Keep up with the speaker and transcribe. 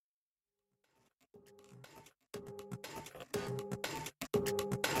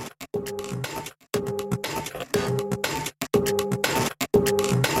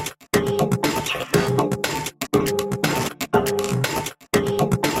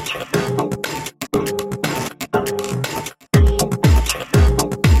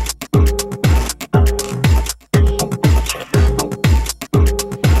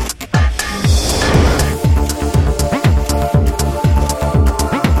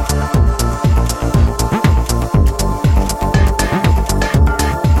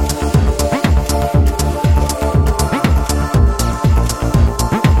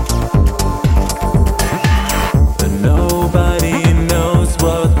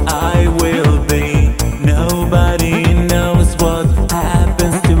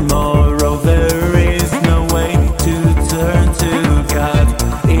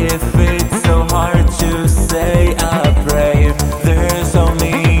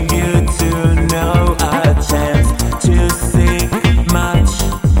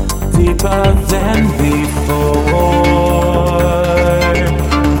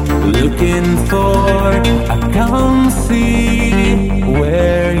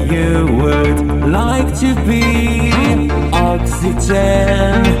be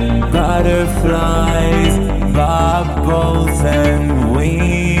oxygen, butterflies, bubbles and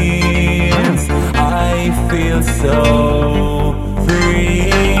wings. I feel so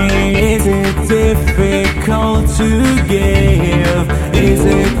free. Is it difficult to give? Is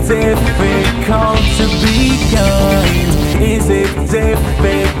it difficult to be kind? Is it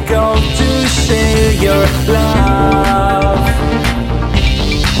difficult to share your love?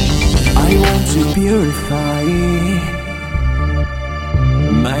 I want to purify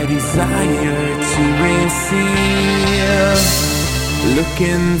my desire to receive.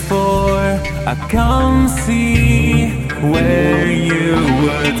 Looking for a come see where you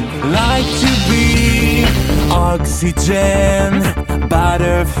would like to be. Oxygen,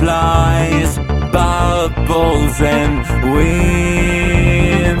 butterflies, bubbles and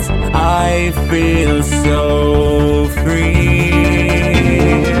winds. I feel so free.